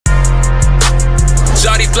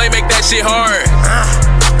Body flame make that shit hard.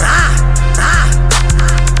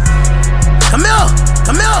 Come here,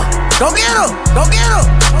 come here. Go get him, go get him.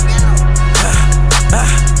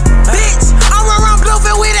 Bitch, I run around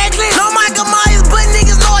Bluefield with that clip. No Michael Myers, but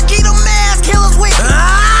niggas know I keep them mass killers with me.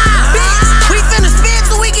 Bitch, we finna spin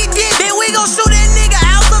till we get dick. Then we gon' shoot that nigga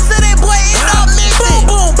out until that boy end up missing. Boom,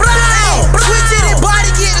 boom, blah. Switch it and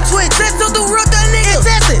body get a twitch. Let's do the real that nigga.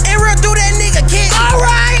 Test it and run through that nigga kid.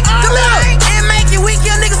 Alright, come here. And make it weak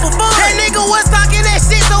young niggas for fun. That nigga was talking that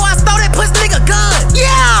shit, so I stole that pussy nigga gun.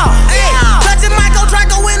 Yeah. Touching Michael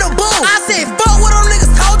Draco in the boom. I said, fuck what them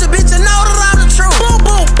niggas told you, bitch. You know that I'm the truth. Boom,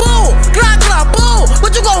 boom, boom. Glock, glock, boom.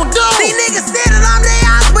 What you gon' do? These niggas said that I'm their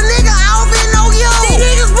ass, but nigga, I don't even know you. These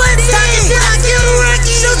niggas buddy. Talking shit, I kill the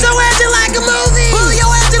rookie. Shoot your ass just like a movie. Bully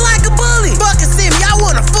your ass just like a bully. Fucking see me, I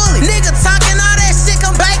want a fully. Nigga talking all that shit,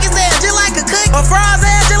 come bake his ass just like a cookie. Or fries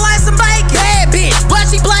ass just like some bacon. Bad bitch, but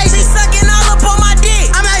she blazing. She sucking all up on my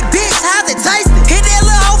dick. I'm like, bitch, how's it tasting? Hit that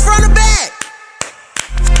little hoe from the back.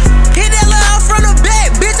 Hit that little hoe from the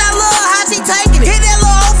back. Bitch, I love how she taking it. Hit that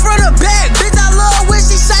little hoe from the back. Bitch, I love when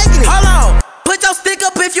she shaking it. Hold on. Put your stick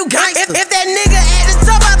up if you gangster. If that nigga at the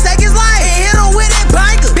top, I'll take his life and hit him with that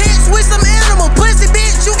biker. Bitch, we some animal pussy,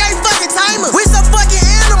 bitch. You can't fucking tame us. We some fucking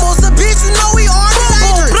animals, so bitch, you know we are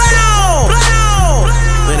dangerous. Blood on, blood on.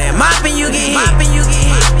 When that mopping, you get hit.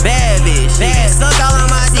 Bad bitch, bad. Suck all on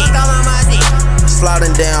my dick, all on my dick.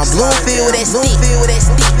 Sliding down Bluefield with that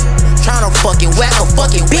stick. Tryna fucking whack a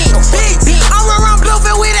fucking bitch. I run around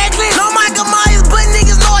Bluefield with that clip. No Michael Myers, but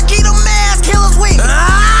niggas know I keep them